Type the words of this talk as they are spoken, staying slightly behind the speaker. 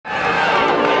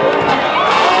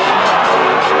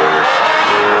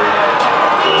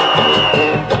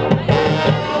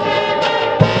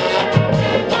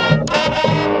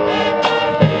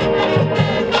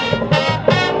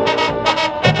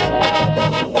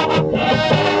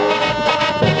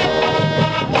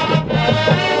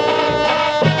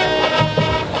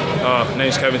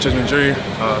is Kevin Chisman Jr.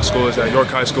 School is at York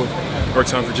High School,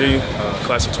 Yorktown, Virginia,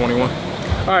 class of 21.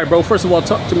 All right, bro. First of all,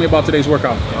 talk to me about today's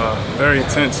workout. Very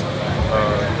intense,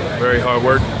 very hard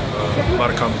work, a lot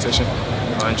of competition.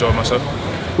 I enjoyed myself.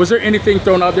 Was there anything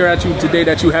thrown out there at you today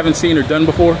that you haven't seen or done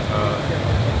before?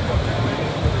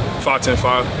 5-10-5.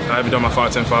 I haven't done my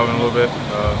 5-10-5 in a little bit.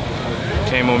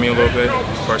 Came on me a little bit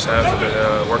first half of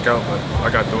the workout, but I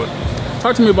got through it.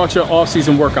 Talk to me about your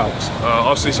off-season workouts.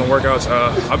 Off-season workouts.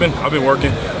 I've been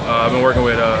working. I've been working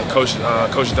with Coach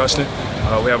Dustin.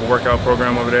 We have a workout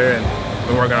program over there, and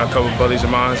been working on a couple of buddies of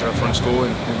mine from the school,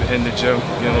 and we've been hitting the gym,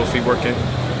 getting a little feet work in.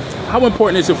 How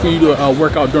important is it for you to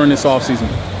work out during this off-season?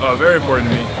 Very important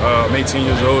to me. I'm 18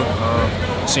 years old,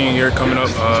 senior year coming up.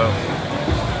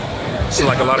 It's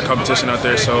like a lot of competition out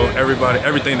there, so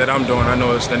everything that I'm doing, I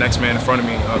know it's the next man in front of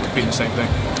me competing the same thing.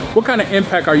 What kind of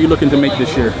impact are you looking to make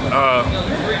this year?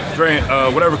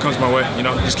 Whatever comes my way,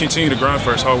 just continue to grind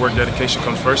first. Hard work, dedication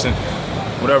comes first, and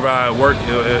whatever I work,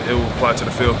 it will apply to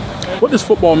the field. What does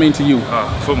football mean to you?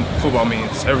 Football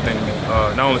means everything to me.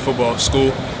 Not only football,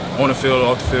 school, on the field,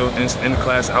 off the field, in the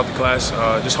class, out the class.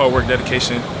 Just hard work,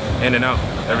 dedication, in and out,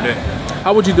 every day.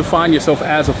 How would you define yourself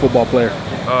as a football player?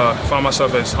 I find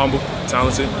myself as humble,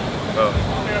 talented.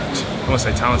 I wouldn't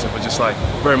say talented, but just like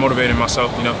very motivated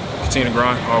myself, continue to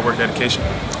grind, hard work, dedication.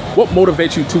 What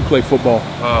motivates you to play football?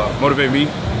 Motivate me,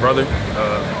 brother.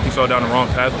 He fell down the wrong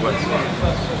path, but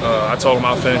I told him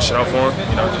I'll finish it out for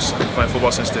him. Just playing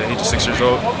football since the age of 6 years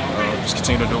old. Just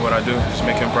continue to do what I do, just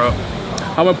make him proud.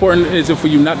 How important is it for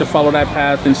you not to follow that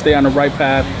path and stay on the right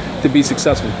path to be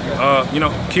successful?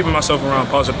 Keeping myself around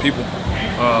positive people.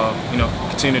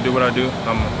 Continue to do what I do.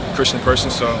 I'm a Christian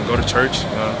person, so I go to church.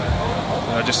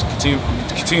 Just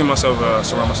continue myself,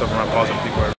 surround myself around positive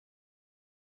people.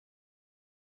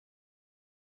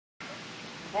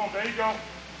 Boom, there you go.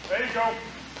 There you go.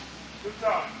 Good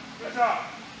job. Good job.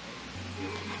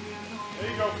 There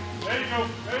you go. There you go.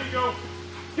 There you go.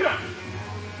 Get up.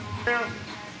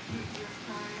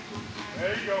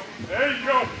 There you go. There you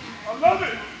go. I love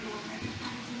it.